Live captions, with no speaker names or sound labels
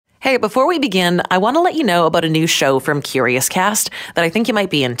Hey, before we begin, I want to let you know about a new show from Curious Cast that I think you might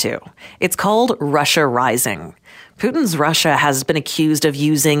be into. It's called Russia Rising. Putin's Russia has been accused of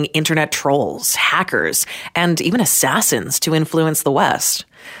using internet trolls, hackers, and even assassins to influence the West.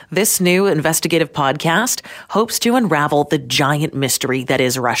 This new investigative podcast hopes to unravel the giant mystery that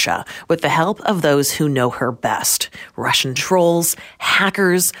is Russia with the help of those who know her best. Russian trolls,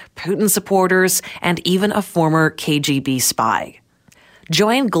 hackers, Putin supporters, and even a former KGB spy.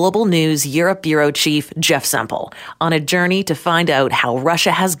 Join Global News Europe Bureau Chief Jeff Semple on a journey to find out how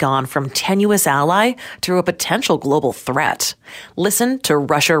Russia has gone from tenuous ally to a potential global threat. Listen to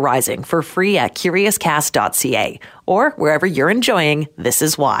Russia Rising for free at curiouscast.ca or wherever you're enjoying This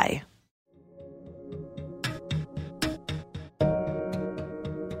Is Why.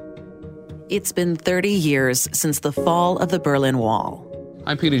 It's been 30 years since the fall of the Berlin Wall.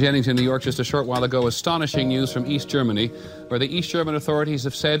 I'm Peter Jennings in New York. Just a short while ago, astonishing news from East Germany, where the East German authorities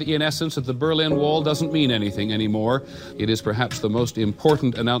have said, in essence, that the Berlin Wall doesn't mean anything anymore. It is perhaps the most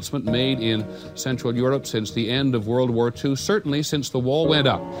important announcement made in Central Europe since the end of World War II, certainly since the wall went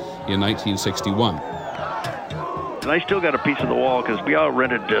up in 1961. And I still got a piece of the wall because we all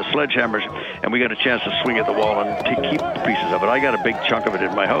rented sledgehammers, and we got a chance to swing at the wall and keep pieces of it. I got a big chunk of it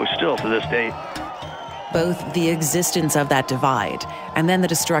in my house still to this day. Both the existence of that divide and then the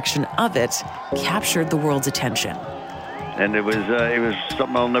destruction of it captured the world's attention. And it was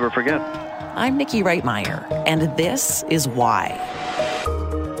something I'll never forget. I'm Nikki Reitmeyer, and this is Why.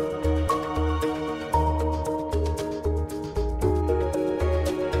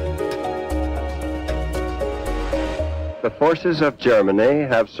 The forces of Germany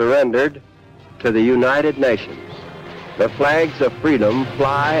have surrendered to the United Nations. The flags of freedom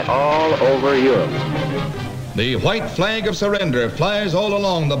fly all over Europe. The white flag of surrender flies all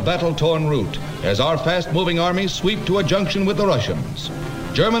along the battle-torn route as our fast-moving armies sweep to a junction with the Russians.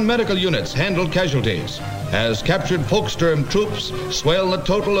 German medical units handle casualties as captured Volkssturm troops swell the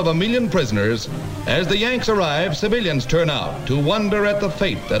total of 1 million prisoners. As the Yanks arrive, civilians turn out to wonder at the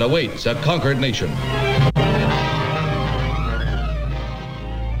fate that awaits a conquered nation.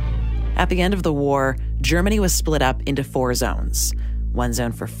 At the end of the war, Germany was split up into 4 zones. One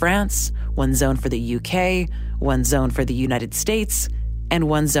zone for France, one zone for the UK, one zone for the United States, and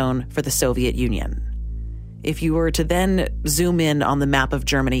one zone for the Soviet Union. If you were to then zoom in on the map of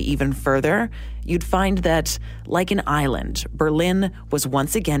Germany even further, you'd find that, like an island, Berlin was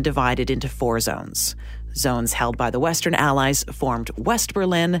once again divided into 4 zones. Zones held by the Western Allies formed West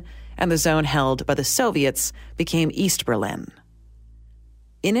Berlin, and the zone held by the Soviets became East Berlin.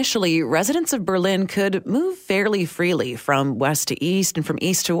 Initially, residents of Berlin could move fairly freely from west to east and from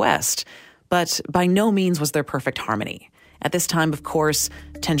east to west, but by no means was there perfect harmony. At this time, of course,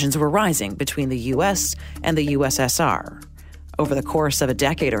 tensions were rising between the U.S. and the USSR. Over the course of a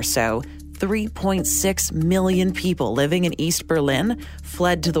decade or so, 3.6 million people living in East Berlin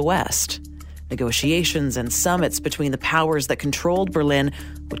fled to the west. Negotiations and summits between the powers that controlled Berlin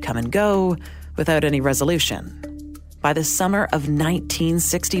would come and go without any resolution. By the summer of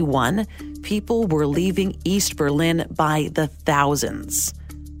 1961, people were leaving East Berlin by the thousands.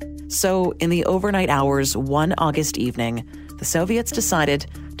 So, in the overnight hours one August evening, the Soviets decided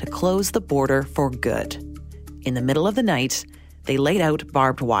to close the border for good. In the middle of the night, they laid out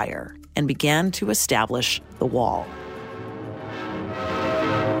barbed wire and began to establish the wall.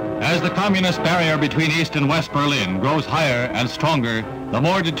 As the communist barrier between East and West Berlin grows higher and stronger, the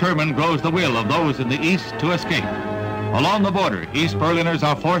more determined grows the will of those in the East to escape. Along the border, East Berliners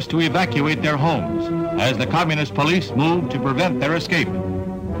are forced to evacuate their homes as the communist police move to prevent their escape.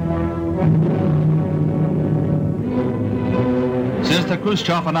 Since the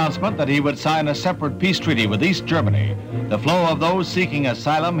Khrushchev announcement that he would sign a separate peace treaty with East Germany, the flow of those seeking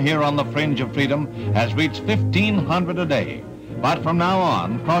asylum here on the fringe of freedom has reached 1,500 a day. But from now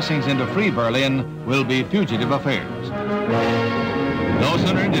on, crossings into free Berlin will be fugitive affairs. No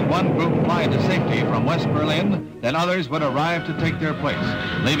sooner did one group fly to safety from West Berlin than others would arrive to take their place,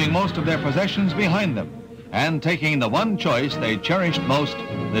 leaving most of their possessions behind them and taking the one choice they cherished most,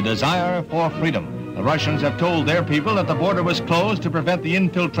 the desire for freedom. The Russians have told their people that the border was closed to prevent the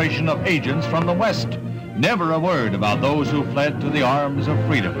infiltration of agents from the West. Never a word about those who fled to the arms of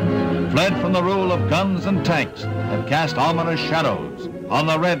freedom, fled from the rule of guns and tanks that cast ominous shadows on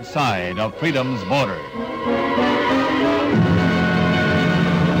the red side of freedom's border.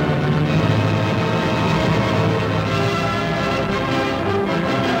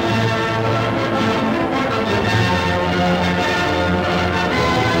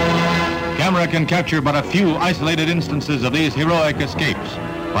 Camera can capture but a few isolated instances of these heroic escapes,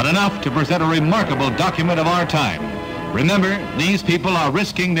 but enough to present a remarkable document of our time. Remember, these people are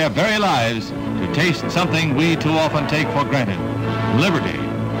risking their very lives to taste something we too often take for granted: liberty.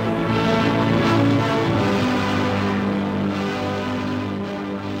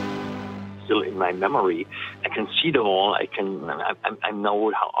 Still in my memory, I can see the wall. I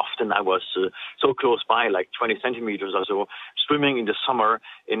know how often I was so close by, like 20 centimeters or so, swimming in the summer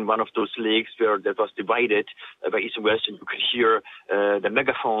in one of those lakes where that was divided by east and west, and you could hear the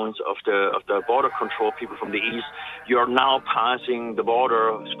megaphones of the border control people from the east. You're now passing the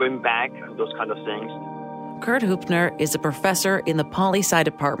border, swim back, and those kind of things. Kurt Hoopner is a professor in the poli-sci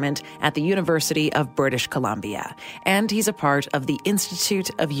department at the University of British Columbia, and he's a part of the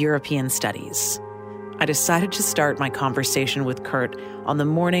Institute of European Studies. I decided to start my conversation with Kurt on the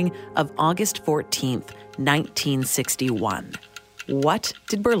morning of August 14th, 1961. What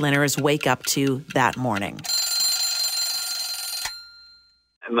did Berliners wake up to that morning?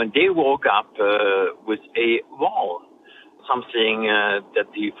 When they woke up with a wall, something that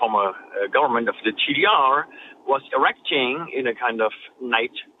the former government of the TDR was erecting in a kind of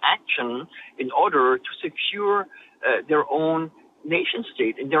night action in order to secure their own nation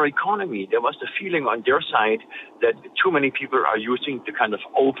state and their economy. There was the feeling on their side that too many people are using the kind of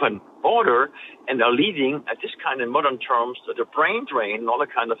open border and are leading, at this kind of modern terms, to the brain drain and all the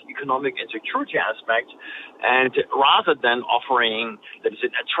kind of economic and security aspect. And rather than offering that is an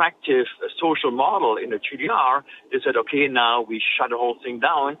attractive social model in the GDR, they said, okay, now we shut the whole thing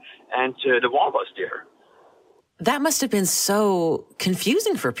down, and the wall was there. That must have been so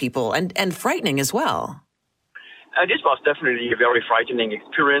confusing for people and frightening as well. This was definitely a very frightening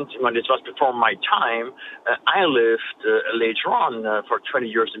experience. When this was before my time, I lived later on for 20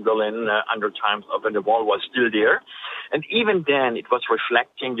 years in Berlin under times of when the wall was still there. And even then, it was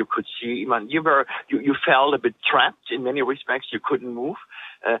reflecting. You could see, you felt a bit trapped in many respects. You couldn't move.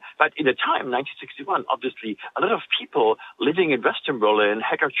 But in the time, 1961, obviously, a lot of people living in Western Berlin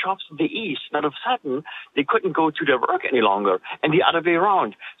had their jobs in the East. And all of a sudden, they couldn't go to their work any longer, and the other way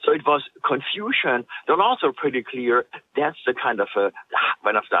around. So it was confusion. They were also pretty clear that's the kind of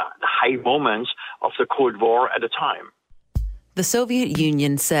one of the high moments of the Cold War at the time. The Soviet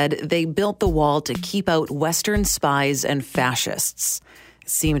Union said they built the wall to keep out Western spies and fascists.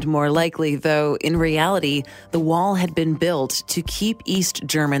 Seemed more likely, though, in reality, the wall had been built to keep East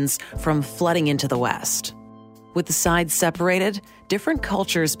Germans from flooding into the West. With the sides separated, different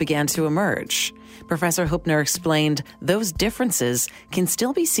cultures began to emerge. Professor Hoopner explained those differences can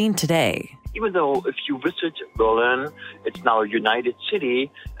still be seen today. Even though if you visit Berlin, it's now a united city,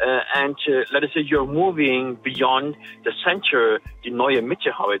 and let us say you're moving beyond the center, the Neue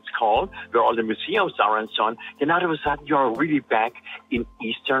Mitte, how it's called, where all the museums are and so on, then all of a sudden you're really back in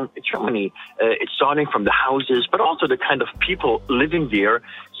Eastern Germany. It's starting from the houses, but also the kind of people living there.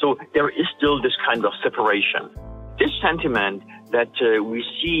 So there is still this kind of separation. This sentiment that we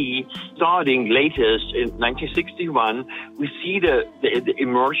see starting latest in 1961, we see the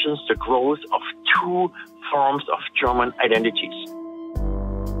emergence, the growth of two forms of German identities.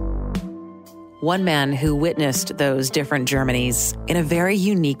 One man who witnessed those different Germanys in a very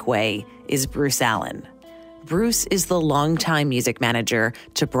unique way is Bruce Allen. Bruce is the longtime music manager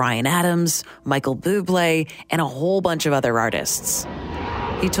to Bryan Adams, Michael Bublé, and a whole bunch of other artists.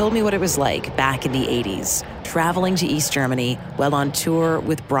 He told me what it was like back in the 80s, traveling to East Germany while on tour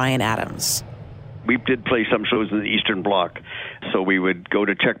with Bryan Adams. We did play some shows in the Eastern Bloc, so we would go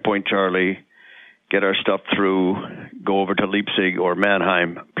to Checkpoint Charlie, get our stuff through, go over to Leipzig or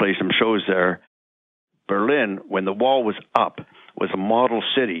Mannheim, play some shows there. Berlin, when the wall was up, was a model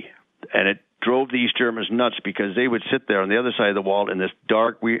city, and it drove the East Germans nuts because they would sit there on the other side of the wall in this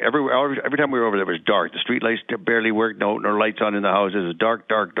dark. Every time we were over there, it was dark. The street lights barely worked, no lights on in the houses. It was dark,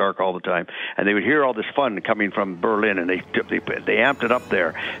 dark, dark all the time. And they would hear all this fun coming from Berlin, and they amped it up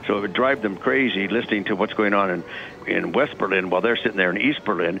there. So it would drive them crazy listening to what's going on in West Berlin while they're sitting there in East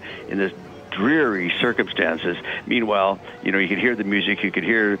Berlin in this dreary circumstances. Meanwhile, you could hear the music, you could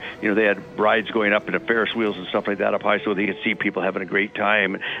hear, they had rides going up into Ferris wheels and stuff like that up high so they could see people having a great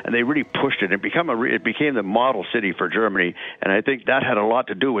time. And they really pushed it. It became the model city for Germany. And I think that had a lot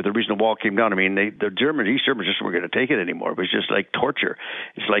to do with the reason the wall came down. I mean, East Germans just weren't going to take it anymore. It was just like torture.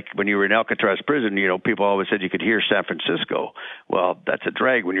 It's like when you were in Alcatraz prison, people always said you could hear San Francisco. Well, that's a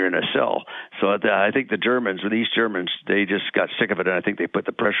drag when you're in a cell. So I think the East Germans, they just got sick of it. And I think they put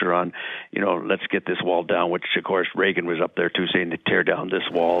the pressure on, let's get this wall down, which, of course, Reagan was up there, too, saying to tear down this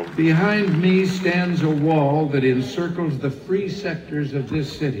wall. Behind me stands a wall that encircles the free sectors of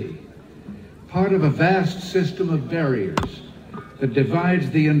this city, part of a vast system of barriers that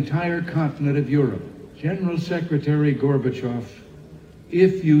divides the entire continent of Europe. General Secretary Gorbachev,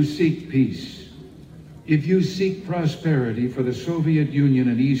 if you seek peace, If you seek prosperity for the Soviet Union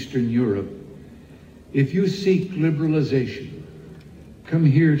and Eastern Europe, if you seek liberalization, come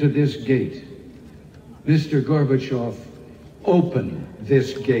here to this gate. Mr. Gorbachev, open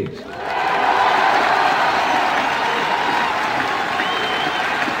this gate.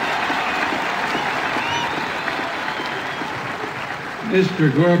 Mr.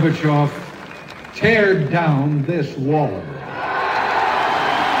 Gorbachev, tear down this wall.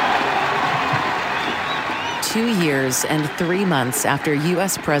 2 years and 3 months after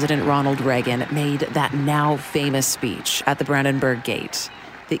U.S. President Ronald Reagan made that now famous speech at the Brandenburg Gate,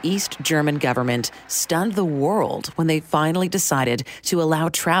 the East German government stunned the world when they finally decided to allow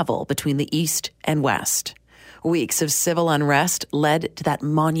travel between the East and West. Weeks of civil unrest led to that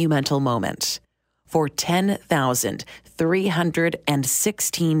monumental moment. For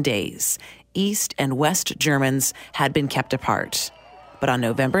 10,316 days, East and West Germans had been kept apart. But on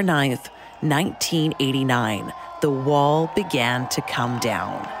November 9th, 1989, the wall began to come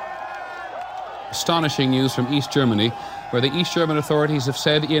down. Astonishing news from East Germany, where the East German authorities have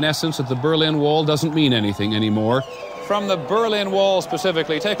said, in essence, that the Berlin Wall doesn't mean anything anymore. From the Berlin Wall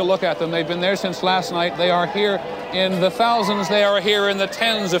specifically, take a look at them. They've been there since last night. They are here in the thousands. They are here in the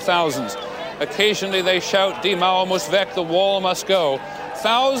tens of thousands. Occasionally they shout, Die Mauer muss weg, the wall must go.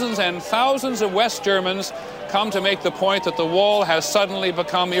 Thousands and thousands of West Germans come to make the point that the wall has suddenly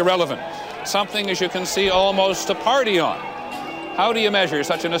become irrelevant. Something, as you can see, almost to party on. How do you measure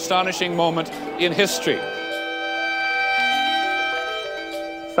such an astonishing moment in history?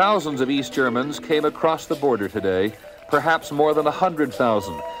 Thousands of East Germans came across the border today, perhaps more than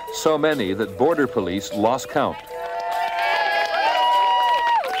 100,000, so many that border police lost count.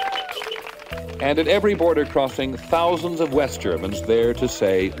 And at every border crossing, thousands of West Germans there to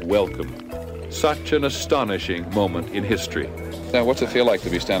say welcome. Such an astonishing moment in history. Now, what's it feel like to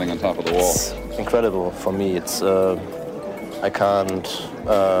be standing on top of the wall? It's incredible for me. It's I can't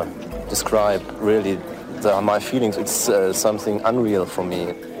describe really my feelings. It's something unreal for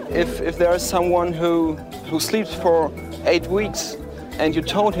me. If there is someone who sleeps for 8 weeks and you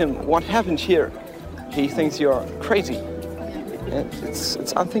told him what happened here, he thinks you're crazy.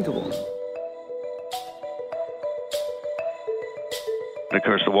 It's unthinkable. Of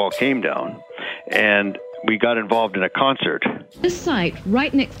course, the wall came down, and we got involved in a concert. This site,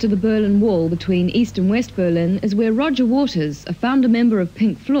 right next to the Berlin Wall between East and West Berlin, is where Roger Waters, a founder member of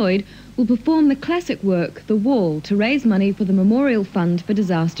Pink Floyd, will perform the classic work, The Wall, to raise money for the Memorial Fund for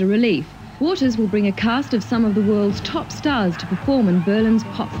Disaster Relief. Waters will bring a cast of some of the world's top stars to perform in Berlin's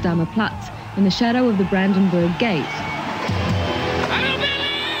Potsdamer Platz, in the shadow of the Brandenburg Gate.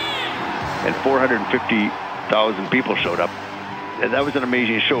 And 450,000 people showed up. And that was an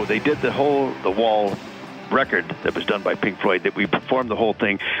amazing show. They did the wall record that was done by Pink Floyd, that we performed the whole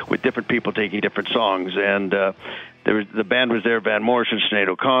thing with different people taking different songs. And the band was there, Van Morrison, Sinead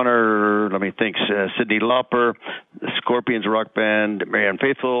O'Connor, Cyndi Lauper, the Scorpions rock band, Marianne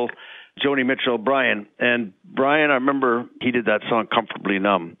Faithfull, Joni Mitchell, Brian. And Brian, I remember he did that song, Comfortably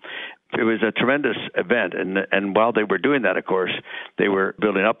Numb. It was a tremendous event, and while they were doing that, of course, they were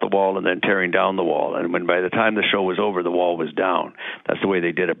building up the wall and then tearing down the wall. And by the time the show was over, the wall was down. That's the way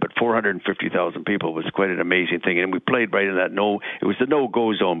they did it. But 450,000 people was quite an amazing thing. And we played right in that it was the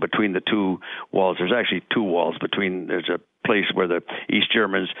no-go zone between the two walls. There's actually two walls between. There's a place where the East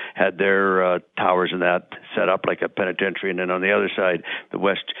Germans had their towers and that set up like a penitentiary, and then on the other side, the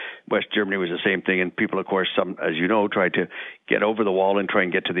West Germany was the same thing. And people, of course, some, as you know, tried to get over the wall and try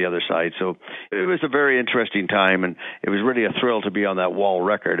and get to the other side. So it was a very interesting time, and it was really a thrill to be on that wall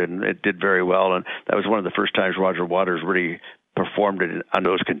record, and it did very well. And that was one of the first times Roger Waters really performed it under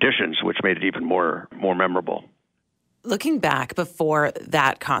those conditions, which made it even more memorable. Looking back before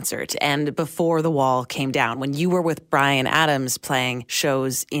that concert and before the wall came down, when you were with Bryan Adams playing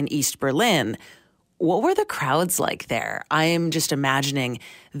shows in East Berlin, what were the crowds like there? I am just imagining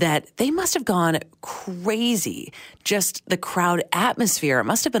that they must have gone crazy. Just the crowd atmosphere, it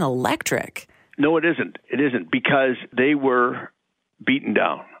must have been electric. No, it isn't. It isn't, because they were beaten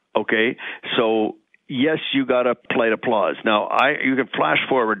down, okay? So, yes, you got a polite applause. Now, you can flash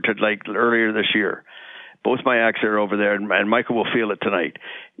forward to like earlier this year. Both my acts are over there, and Michael will feel it tonight.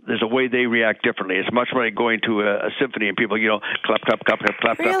 There's a way they react differently. It's much like going to a symphony and people, clap, clap, clap, clap,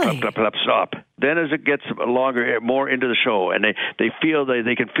 clap, really? clap, clap, clap, stop. Then as it gets longer, more into the show, and they feel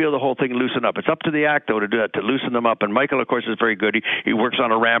they can feel the whole thing loosen up. It's up to the act, though, to do that, to loosen them up. And Michael, of course, is very good. He works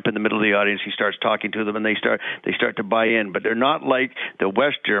on a ramp in the middle of the audience. He starts talking to them, and they start to buy in. But they're not like the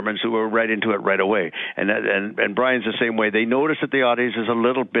West Germans who are right into it right away. And Brian's the same way. They notice that the audience is a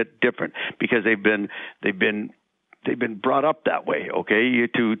little bit different because they've been they've been brought up that way, okay,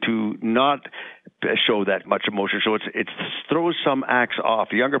 to not show that much emotion. So it throws some acts off.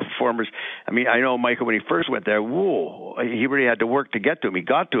 The younger performers, I mean, I know Michael, when he first went there, he really had to work to get to him. He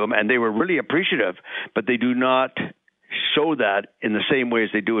got to him, and they were really appreciative, but they do not show that in the same way as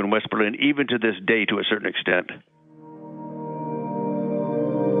they do in West Berlin, even to this day to a certain extent.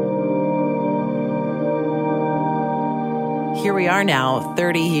 Here we are now,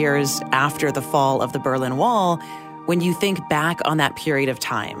 30 years after the fall of the Berlin Wall. When you think back on that period of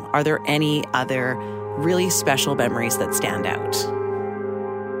time, are there any other really special memories that stand out?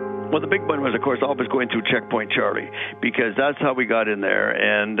 Well, the big one was, of course, always going through Checkpoint Charlie, because that's how we got in there.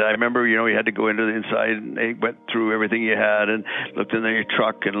 And I remember, you had to go into the inside, and they went through everything you had and looked in your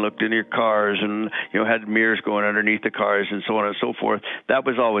truck and looked in your cars and, had mirrors going underneath the cars and so on and so forth. That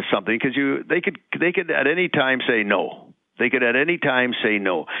was always something, because they could at any time say no. They could at any time say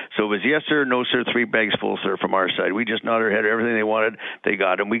no. So it was yes, sir, no, sir, 3 bags full, sir, from our side. We just nodded our head. Everything they wanted, they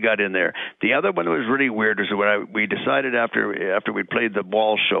got, and we got in there. The other one that was really weird was when we decided after we played the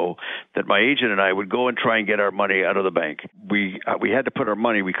Wall show that my agent and I would go and try and get our money out of the bank. We had to put our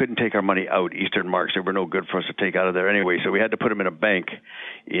money. We couldn't take our money out. Eastern marks, they were no good for us to take out of there anyway. So we had to put them in a bank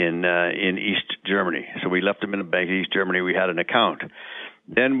in East Germany. So we left them in a bank in East Germany. We had an account.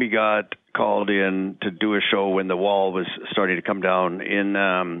 Then we got called in to do a show when the wall was starting to come down in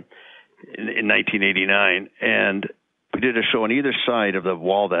 1989, and we did a show on either side of the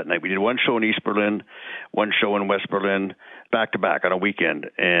wall that night. We did one show in East Berlin, one show in West Berlin, back to back on a weekend,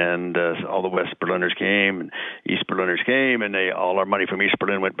 and all the West Berliners came and East Berliners came, and all our money from East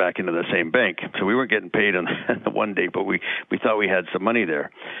Berlin went back into the same bank. So we weren't getting paid on the one day, but we thought we had some money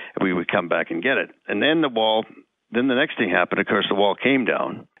there. We would come back and get it, and then Then the next thing happened, of course, the wall came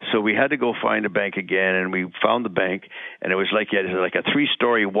down. So we had to go find a bank again, and we found the bank, and it was like a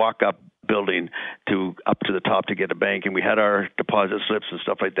 3-story walk-up building up to the top to get a bank, and we had our deposit slips and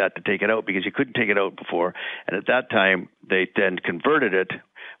stuff like that to take it out because you couldn't take it out before. And at that time, they then converted it.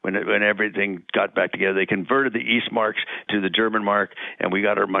 When everything got back together, they converted the East marks to the German mark, and we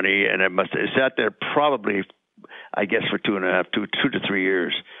got our money, and it sat there probably, I guess, for 2 to 3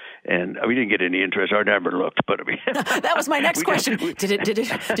 years. And we didn't get any interest. I never looked, but I mean, that was my next question. Did you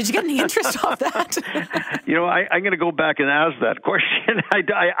get any interest off that? I'm going to go back and ask that question.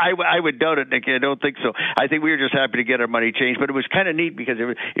 I would doubt it, Nikki. I don't think so. I think we were just happy to get our money changed, but it was kind of neat because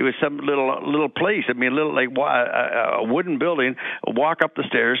it was some little place. I mean, a little like a wooden building. Walk up the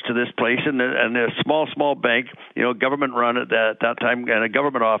stairs to this place, and a small bank, government run at that time, and a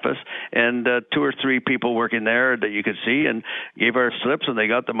government office, and 2 or 3 people working there that you could see, and gave our slips, and they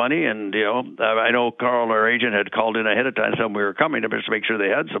got the money. And I know Carl, our agent, had called in ahead of time, telling we were coming to just make sure they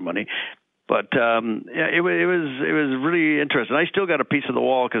had some money. But it was really interesting. I still got a piece of the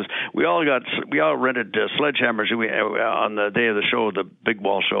wall because we all rented sledgehammers on the day of the show, the big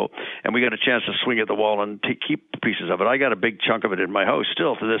wall show, and we got a chance to swing at the wall and keep pieces of it. I got a big chunk of it in my house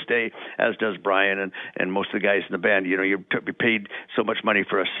still to this day, as does Brian and most of the guys in the band. You paid so much money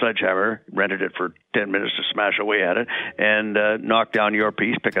for a sledgehammer, rented it for 10 minutes to smash away at it, and knock down your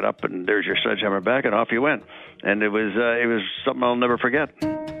piece, pick it up, and there's your sledgehammer back, and off you went. And it was something I'll never forget.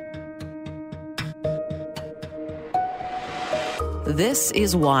 This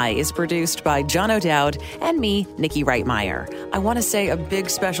Is Why is produced by John O'Dowd and me, Nikki Reitmeyer. I want to say a big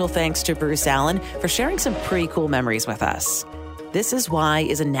special thanks to Bruce Allen for sharing some pretty cool memories with us. This Is Why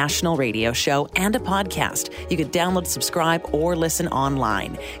is a national radio show and a podcast. You can download, subscribe, or listen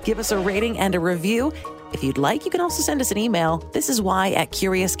online. Give us a rating and a review. If you'd like, you can also send us an email.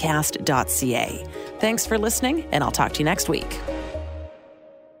 Thisiswhy@curiouscast.ca. Thanks for listening, and I'll talk to you next week.